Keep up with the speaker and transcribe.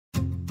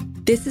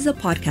This is a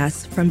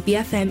podcast from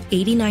BFM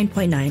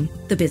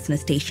 89.9, the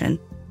business station.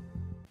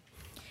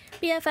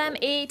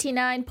 BFM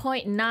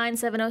 89.9,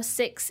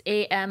 7:06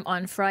 a.m.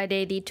 on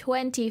Friday, the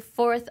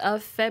 24th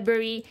of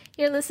February.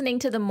 You're listening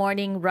to The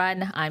Morning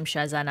Run. I'm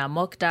Shazana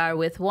Mokhtar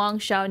with Wong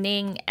Shao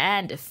Ning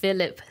and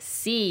Philip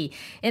C.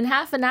 In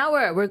half an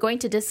hour, we're going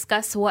to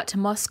discuss what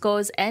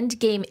Moscow's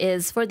endgame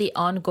is for the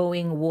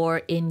ongoing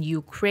war in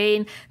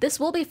Ukraine.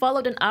 This will be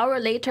followed an hour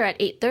later at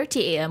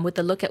 8:30 a.m. with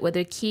a look at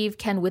whether Kyiv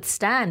can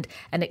withstand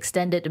an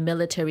extended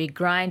military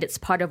grind. It's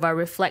part of our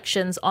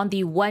reflections on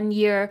the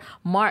one-year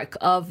mark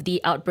of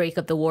the outbreak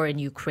of the war in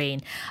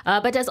Ukraine.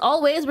 But as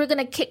always, we're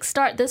going to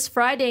kickstart this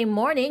Friday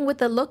morning with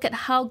a look at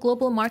how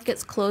global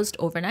markets closed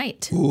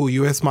overnight.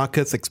 U.S.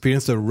 markets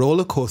experienced a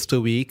roller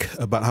coaster week,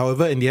 but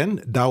however, in the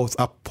end, Dow was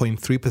up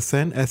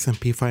 0.3%,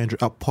 S&P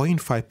 500 up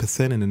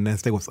 0.5%, and the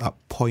Nasdaq was up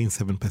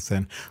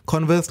 0.7%.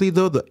 Conversely,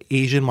 though, the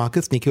Asian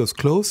markets, Nikkei was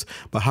close,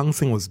 but Hang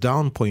Seng was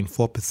down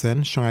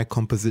 0.4%, Shanghai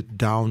Composite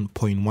down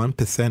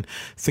 0.1%,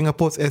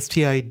 Singapore's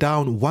STI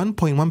down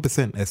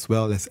 1.1%, as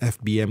well as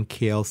FBM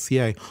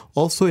KLCI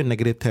also in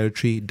negative territory,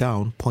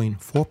 down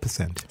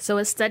 0.4%. So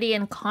a study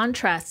in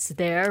contrasts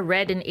there,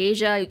 red in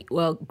Asia,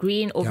 well,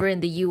 green over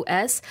in the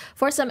US.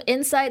 For some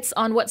insights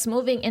on what's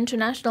moving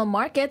international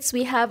markets,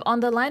 we have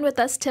on the line with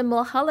us Tim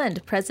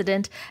Mulholland,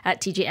 president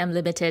at TGM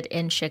Limited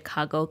in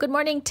Chicago. Good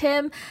morning,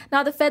 Tim.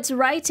 Now, the Fed's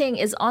writing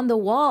is on the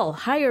wall.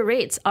 Higher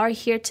rates are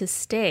here to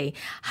stay.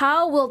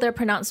 How will their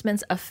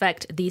pronouncements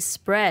affect the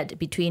spread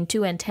between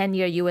 2 and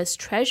 10-year US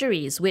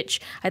Treasuries, which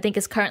I think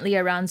is currently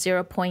around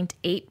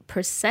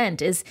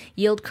 0.8%? Is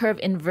yield curve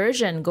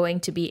inversion going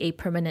to be a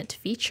permanent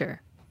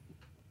feature?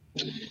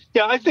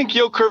 Yeah, I think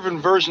yield curve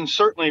inversion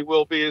certainly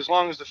will be as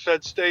long as the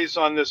Fed stays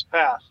on this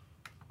path.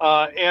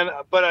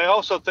 But I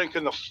also think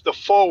in the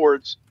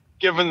forwards,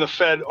 given the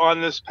Fed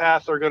on this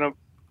path, are going to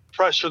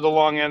pressure the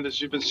long end, as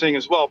you've been seeing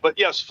as well. But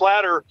yes,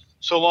 flatter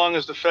so long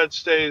as the Fed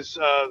stays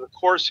the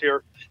course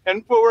here.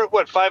 And we're at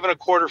 5.25,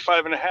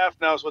 5.5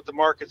 now is what the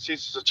market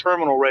sees as a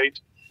terminal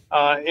rate.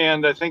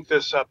 And I think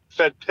this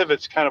Fed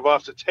pivot's kind of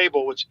off the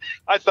table, which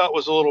I thought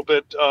was a little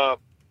bit,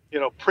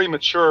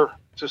 premature,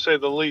 to say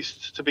the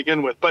least, to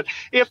begin with. But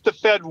if the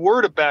Fed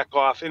were to back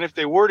off, and if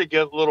they were to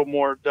get a little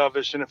more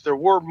dovish, and if there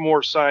were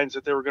more signs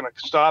that they were going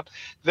to stop,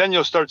 then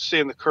you'll start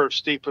seeing the curve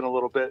steepen a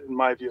little bit, in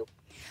my view.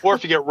 Or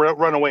if you get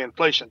runaway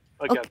inflation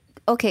again.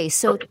 Okay,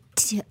 so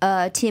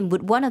Tim,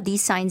 would one of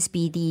these signs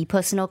be the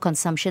personal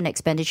consumption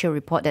expenditure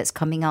report that's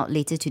coming out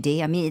later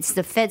today? I mean, it's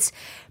the Fed's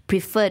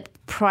preferred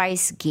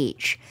price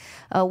gauge.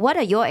 What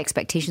are your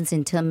expectations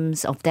in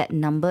terms of that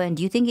number? And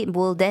do you think it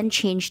will then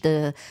change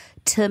the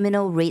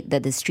terminal rate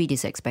that the street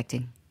is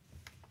expecting?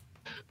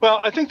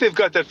 Well, I think they've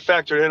got that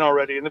factored in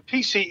already. In the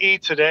PCE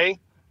today,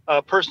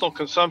 personal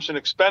consumption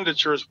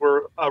expenditures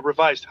were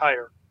revised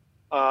higher.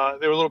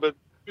 They were a little bit,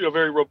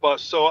 very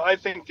robust. So I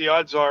think the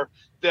odds are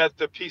that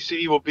the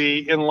PCE will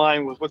be in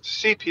line with what the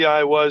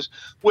CPI was,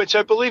 which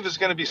I believe is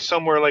going to be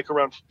somewhere like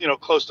around,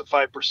 close to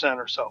 5%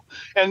 or so.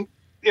 And,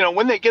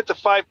 when they get to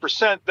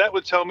 5%, that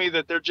would tell me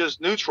that they're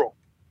just neutral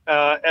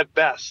at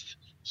best.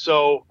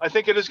 So I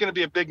think it is going to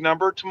be a big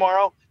number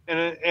tomorrow,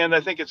 and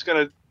I think it's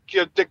going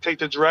to dictate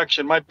the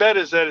direction. My bet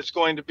is that it's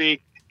going to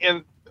be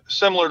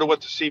similar to what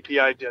the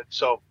CPI did.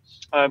 So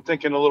I'm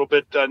thinking a little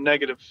bit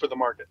negative for the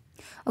market.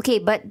 Okay,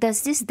 but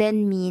does this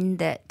then mean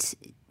that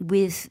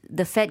with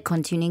the Fed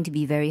continuing to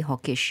be very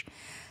hawkish,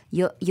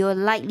 you're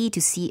likely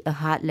to see a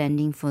hard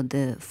landing for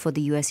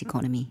the U.S.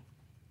 economy?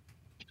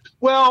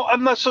 Well,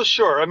 I'm not so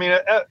sure. I mean,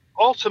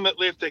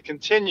 ultimately, if they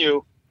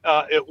continue,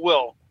 it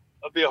will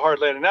be a hard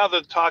landing. Now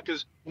the talk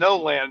is no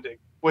landing,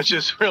 which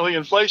is really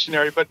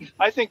inflationary. But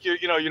I think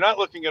you're not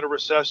looking at a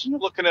recession. You're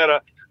looking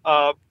at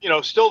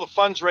still the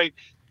funds rate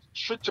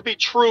to be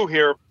true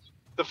here.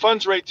 The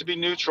funds rate to be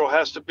neutral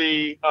has to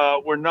be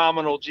where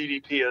nominal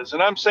GDP is.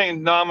 And I'm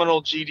saying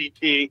nominal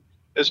GDP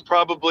is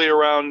probably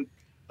around,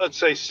 let's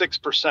say,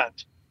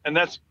 6%. And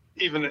that's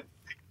even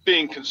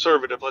being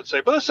conservative, let's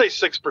say. But let's say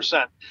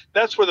 6%.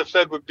 That's where the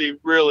Fed would be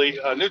really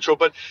neutral.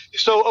 But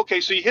so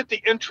you hit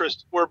the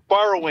interest where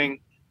borrowing,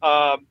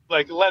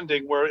 like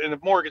lending, where in a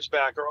mortgage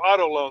back or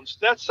auto loans,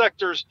 that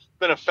sector's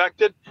been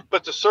affected.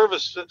 But the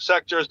service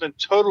sector has been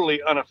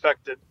totally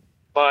unaffected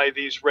by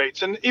these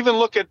rates. And even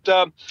look at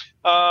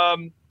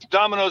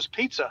Domino's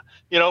Pizza.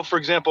 For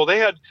example, they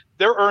had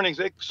their earnings,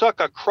 they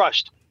got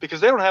crushed because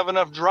they don't have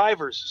enough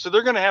drivers. So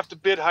they're going to have to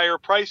bid higher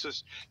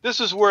prices. This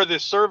is where the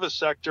service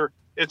sector,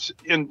 it's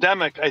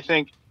endemic, I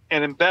think,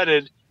 and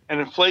embedded, and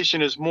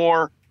inflation is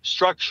more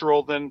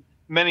structural than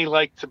many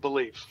like to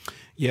believe.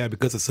 Yeah,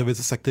 because the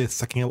services sector is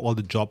sucking up all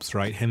the jobs,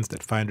 right? Hence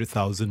that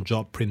 500,000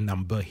 job print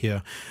number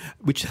here,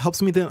 which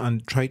helps me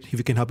then if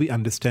you can help me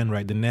understand,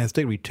 right? The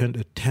Nasdaq returned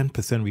a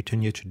 10%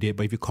 return year to date,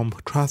 but if you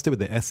contrast it with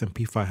the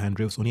S&P 500,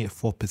 it was only at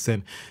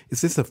 4%.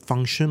 Is this a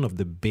function of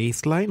the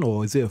baseline,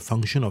 or is it a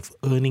function of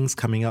earnings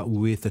coming out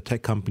with the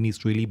tech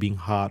companies really being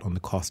hard on the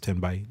cost end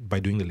by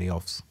doing the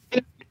layoffs?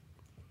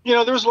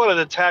 There was a lot of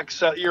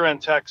the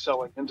year-end tax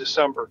selling in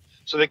December,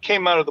 so they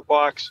came out of the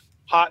box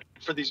hot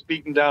for these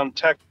beaten down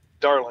tech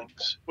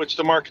darlings, which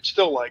the market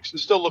still likes and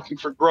still looking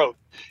for growth.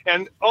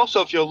 And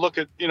also, if you look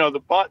at, the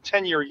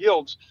 10-year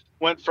yields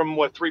went from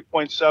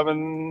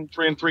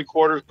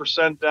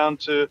 3.73% down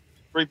to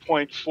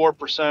 3.4% or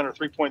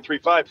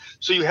 3.35.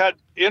 So you had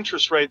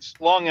interest rates,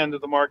 long end of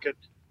the market,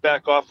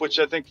 back off, which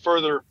I think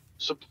further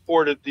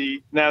supported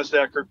the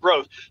NASDAQ or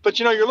growth. But,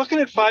 you're looking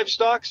at 5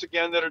 stocks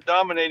again that are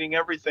dominating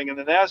everything in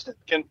the NASDAQ.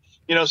 And,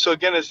 so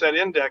again, it's that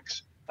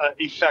index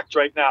effect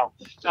right now.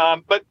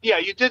 But yeah,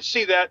 you did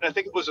see that. And I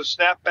think it was a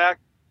snapback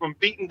from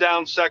beaten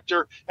down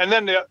sector. And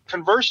then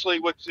conversely,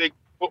 what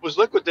was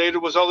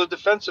liquidated was all the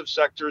defensive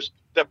sectors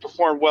that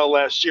performed well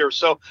last year.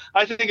 So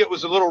I think it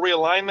was a little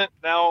realignment.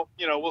 Now,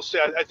 we'll see.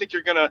 I think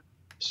you're going to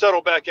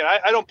settle back in.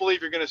 I don't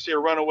believe you're going to see a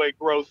runaway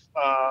growth,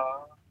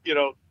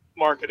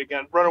 market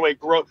again, runaway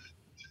growth,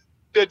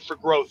 bid for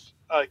growth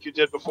like you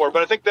did before.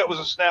 But I think that was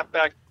a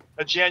snapback,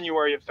 a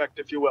January effect,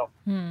 if you will.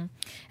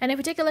 And if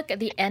we take a look at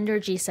the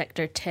energy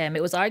sector, Tim,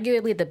 it was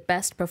arguably the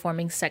best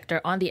performing sector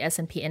on the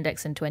S&P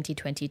index in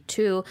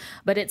 2022,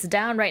 but it's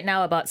down right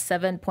now about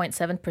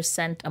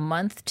 7.7% a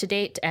month to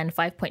date and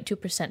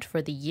 5.2%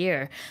 for the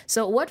year.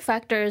 So what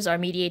factors are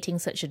mediating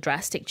such a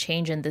drastic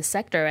change in this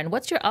sector, and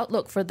what's your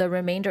outlook for the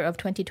remainder of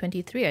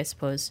 2023, I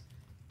suppose?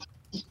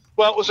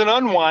 Well, it was an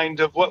unwind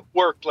of what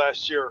worked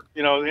last year.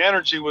 The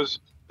energy was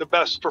the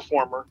best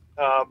performer.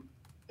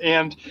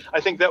 And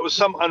I think that was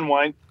some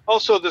unwind.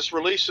 Also, this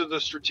release of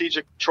the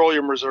Strategic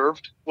Petroleum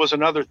Reserve was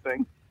another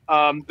thing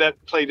that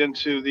played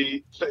into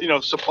the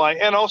supply,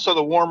 and also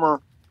the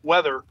warmer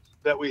weather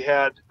that we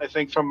had. I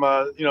think from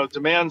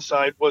demand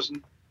side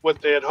wasn't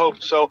what they had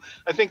hoped. So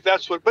I think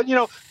that's what. But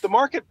the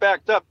market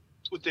backed up,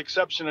 with the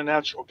exception of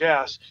natural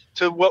gas,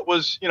 to what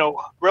was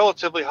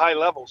relatively high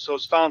levels. So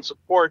it's found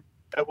support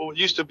at what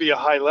used to be a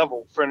high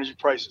level for energy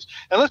prices.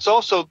 And let's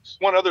also,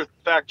 one other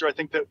factor I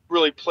think that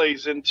really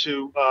plays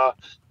into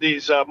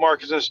these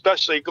markets, and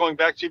especially going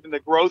back to even the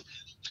growth,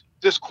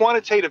 this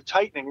quantitative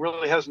tightening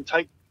really hasn't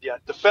tightened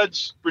yet. The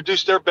Fed's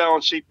reduced their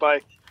balance sheet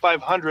by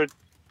 $500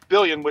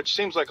 billion, which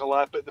seems like a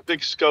lot, but the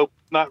big scope,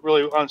 not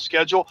really on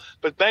schedule.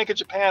 But Bank of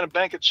Japan and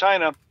Bank of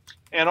China,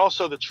 and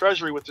also the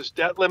Treasury with this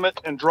debt limit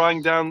and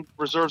drawing down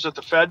reserves at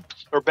the Fed,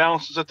 or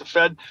balances at the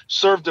Fed,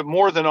 served to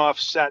more than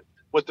offset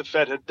what the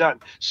Fed had done.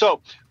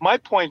 So my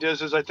point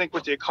is I think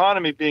with the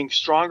economy being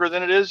stronger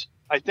than it is,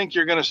 I think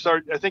you're going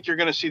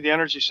to see the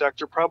energy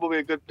sector probably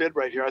a good bid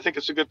right here. I think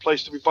it's a good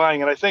place to be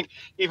buying. And I think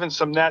even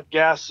some nat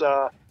gas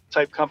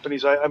type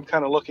companies I'm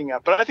kind of looking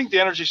at. But I think the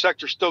energy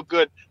sector is still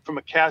good from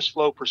a cash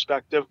flow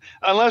perspective,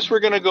 unless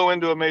we're going to go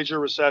into a major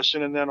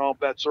recession and then all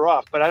bets are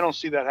off. But I don't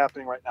see that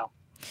happening right now.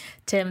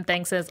 Tim,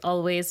 thanks as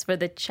always for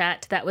the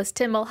chat. That was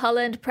Tim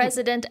Mulholland,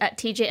 president at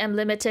TJM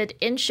Limited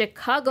in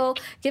Chicago,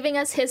 giving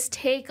us his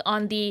take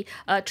on the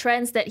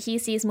trends that he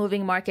sees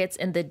moving markets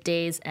in the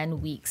days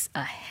and weeks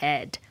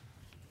ahead.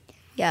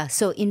 Yeah,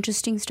 so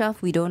interesting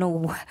stuff. We don't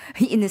know,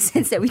 in the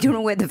sense that we don't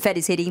know where the Fed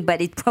is heading, but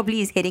it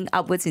probably is heading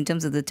upwards in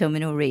terms of the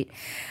terminal rate.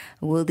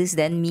 Will this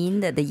then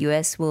mean that the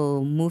US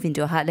will move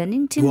into a hard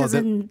landing? Tim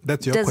doesn't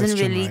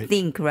really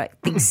think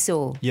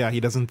so. Yeah, he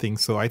doesn't think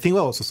so. I think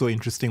what was also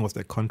interesting was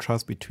the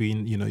contrast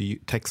between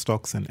tech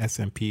stocks and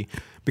S&P,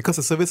 because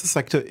the services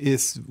sector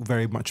is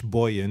very much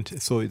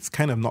buoyant, so it's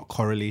kind of not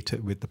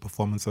correlated with the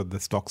performance of the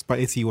stocks. But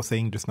as he was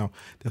saying just now,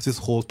 there's this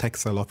whole tech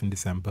sell-off in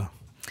December.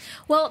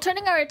 Well,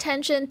 turning our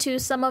attention to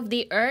some of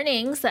the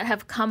earnings that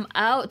have come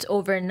out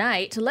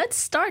overnight, let's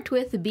start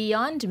with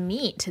Beyond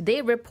Meat.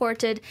 They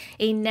reported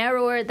a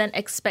narrower than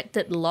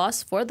expected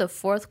loss for the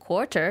fourth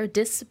quarter,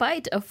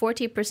 despite a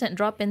 40%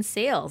 drop in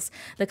sales.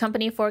 The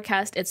company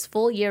forecast its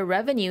full year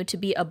revenue to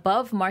be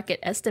above market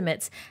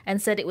estimates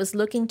and said it was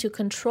looking to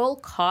control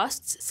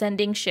costs,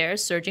 sending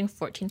shares surging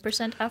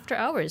 14% after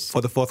hours.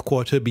 For the fourth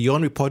quarter,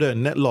 Beyond reported a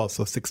net loss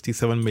of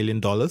 $67 million,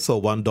 or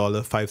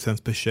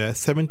 $1.05 per share,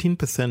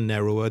 17%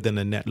 narrower than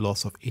a net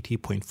loss of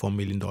 $80.4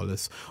 million, or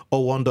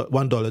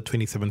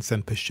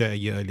 $1.27 per share a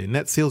year earlier.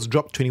 Net sales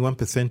dropped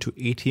 21% to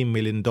 $80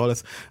 million.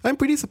 I'm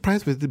pretty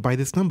surprised by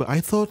this number.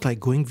 I thought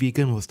going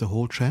vegan was the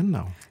whole trend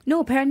now. No,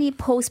 apparently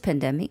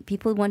post-pandemic,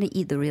 people want to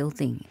eat the real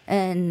thing.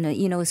 And,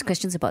 it's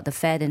questions about the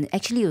Fed. And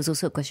actually, it was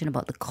also a question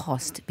about the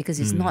cost, because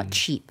it's not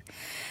cheap.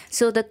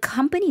 So the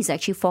company is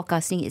actually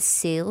forecasting its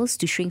sales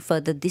to shrink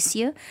further this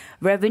year.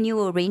 Revenue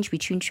will range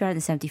between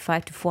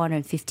 $375 to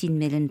 $415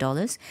 million.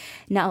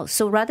 Now,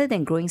 so rather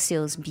than growing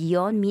sales,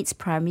 Beyond Meat's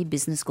primary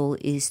business goal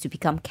is to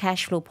become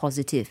cash flow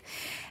positive.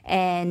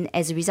 And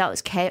as a result,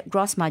 its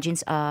gross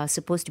margins are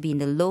supposed to be in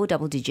the low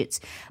double digits.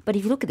 But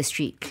if you look at the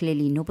street,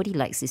 clearly nobody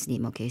likes this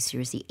name, okay?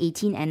 Seriously,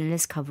 18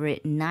 analysts cover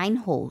it, 9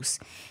 holds,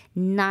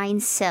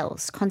 9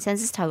 sells.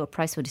 Consensus target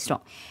price for the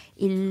stock,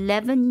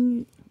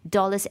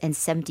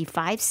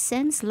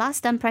 $11.75.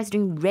 Last done price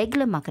during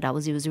regular market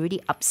hours, it was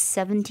already up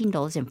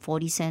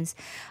 $17.40,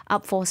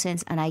 up 4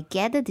 cents. And I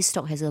gather this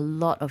stock has a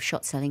lot of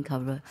short selling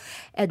cover.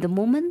 At the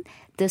moment,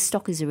 the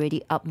stock is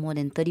already up more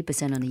than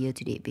 30% on a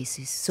year-to-date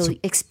basis. So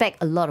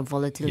expect a lot of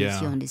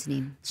volatility on this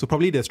name. So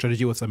probably their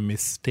strategy was a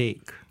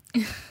mistake.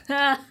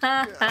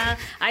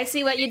 I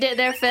see what you did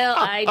there, Phil.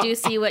 I do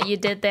see what you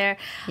did there.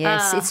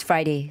 Yes, it's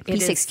Friday.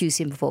 Please is. excuse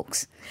him,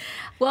 folks.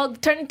 Well,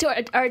 turning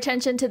to our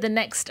attention to the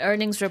next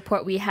earnings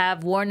report, we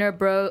have Warner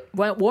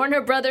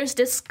Brothers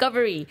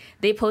Discovery.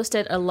 They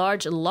posted a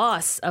large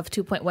loss of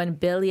 $2.1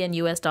 billion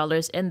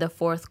in the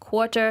fourth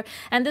quarter,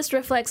 and this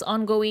reflects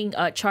ongoing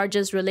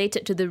charges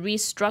related to the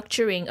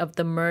restructuring of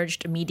the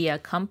merged media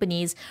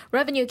companies.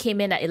 Revenue came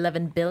in at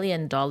 $11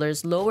 billion,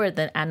 lower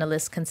than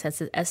analyst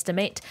consensus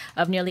estimate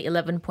of nearly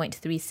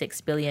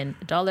 $11.36 billion,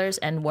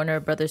 and Warner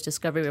Brothers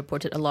Discovery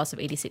reported a loss of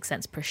 86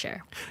 cents per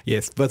share.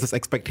 Yes, versus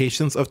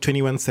expectations of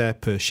 21 cents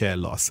per share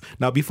loss.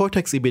 Now, before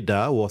tax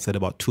EBITDA was at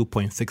about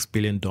 $2.6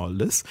 billion,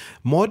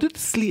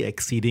 modestly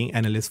exceeding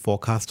analyst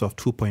forecast of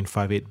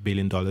 $2.58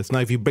 billion. Now,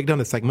 if you break down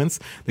the segments,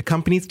 the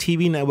company's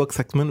TV network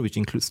segment, which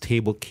includes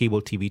cable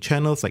TV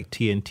channels like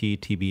TNT,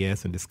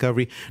 TBS, and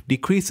Discovery,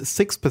 decreased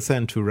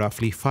 6% to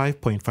roughly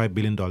 $5.5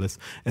 billion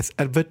as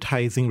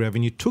advertising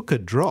revenue took a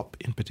drop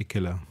in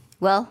particular.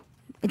 Well,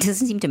 it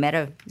doesn't seem to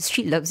matter. The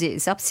Street loves it.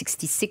 It's up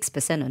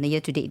 66% on a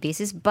year-to-date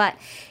basis. But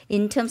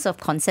in terms of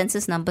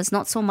consensus numbers,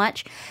 not so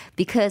much,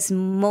 because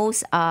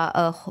most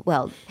are,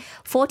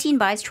 14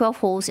 buys, 12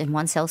 holds, and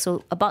 1 sell.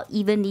 So about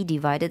evenly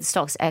divided. The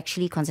stock's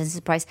actually consensus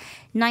price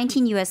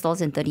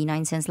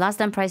 $19.39. Last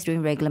time price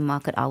during regular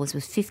market hours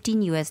was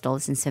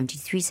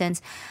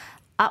 $15.73,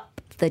 up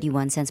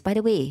 31 cents. By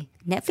the way,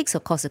 Netflix,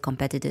 of course, a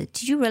competitor.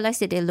 Did you realize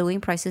that they're lowering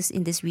prices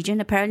in this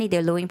region? Apparently,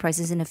 they're lowering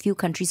prices in a few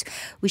countries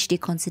which they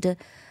consider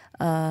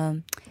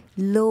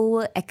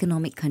lower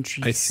economic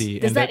countries. I see.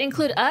 Does that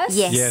include us?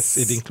 Yes. Yes,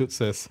 it includes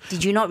us.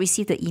 Did you not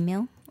receive the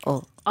email?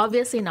 Oh,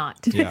 Obviously not.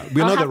 Yeah,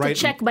 we're I'll not have the right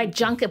to check my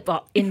junk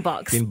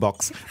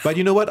inbox. But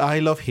you know what? I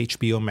love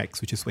HBO Max,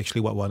 which is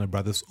actually what Warner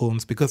Brothers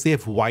owns, because they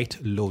have White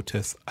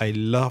Lotus. I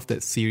love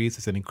that series.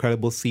 It's an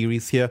incredible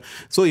series here.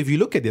 So if you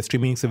look at their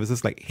streaming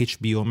services like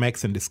HBO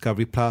Max and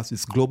Discovery Plus,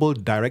 its global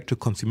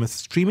direct-to-consumer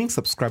streaming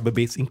subscriber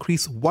base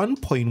increased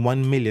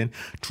 1.1 million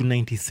to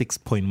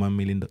 96.1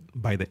 million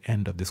by the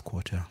end of this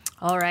quarter.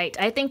 All right.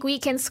 I think we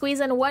can squeeze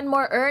in one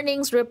more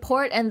earnings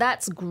report, and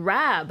that's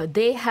Grab.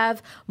 They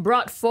have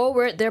brought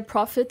forward their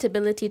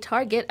profitability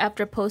target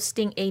after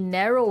posting a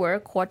narrower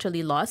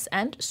quarterly loss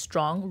and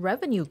strong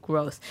revenue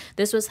growth.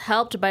 This was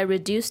helped by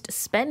reduced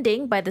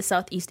spending by the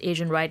Southeast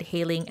Asian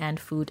ride-hailing and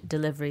food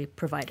delivery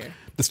provider.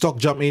 The stock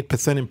jumped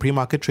 8% in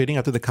pre-market trading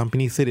after the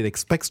company said it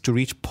expects to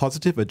reach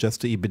positive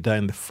adjusted EBITDA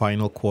in the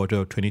final quarter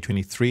of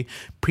 2023.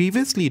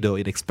 Previously, though,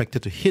 it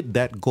expected to hit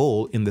that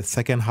goal in the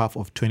second half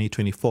of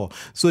 2024.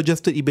 So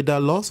adjusted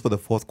EBITDA loss for the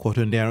fourth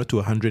quarter narrowed to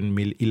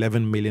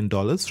 $111 million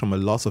from a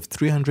loss of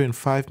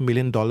 $305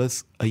 million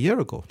a year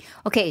ago.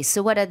 okay.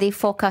 So what are they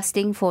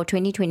forecasting for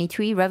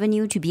 2023?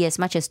 Revenue to be as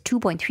much as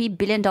 $2.3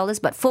 billion.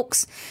 But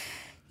folks,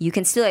 you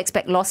can still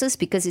expect losses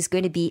because it's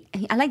going to be,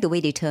 I like the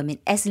way they term it,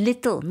 as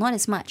little, not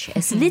as much,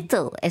 as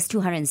little as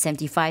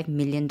 $275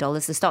 million.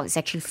 The stock is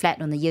actually flat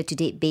on a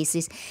year-to-date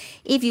basis.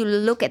 If you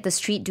look at the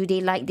street, do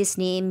they like this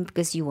name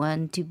because you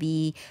want to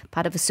be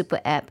part of a super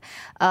app?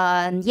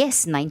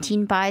 Yes,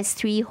 19 buys,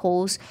 3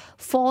 holds,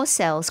 4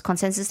 sells,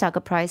 consensus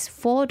target price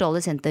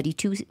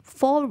 $4.32,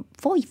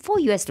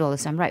 $4 US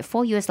dollars, I'm right,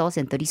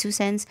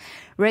 $4.32.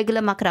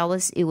 Regular market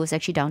hours, it was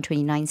actually down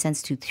 29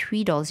 cents to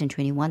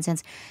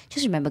 $3.21.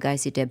 Just remember,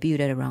 guys, it debuted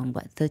at around,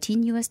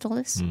 $13 US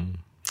dollars?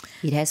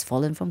 It has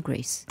fallen from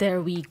grace.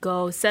 There we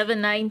go.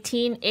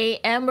 7:19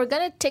 a.m. We're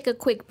going to take a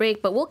quick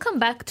break, but we'll come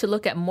back to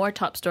look at more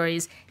top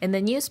stories in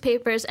the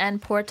newspapers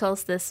and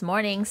portals this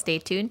morning. Stay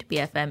tuned.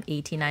 BFM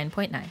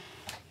 89.9.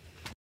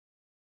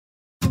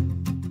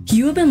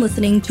 You have been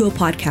listening to a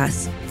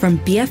podcast from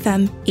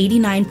BFM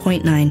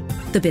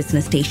 89.9, the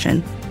business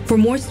station. For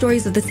more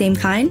stories of the same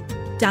kind,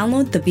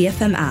 download the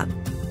BFM app.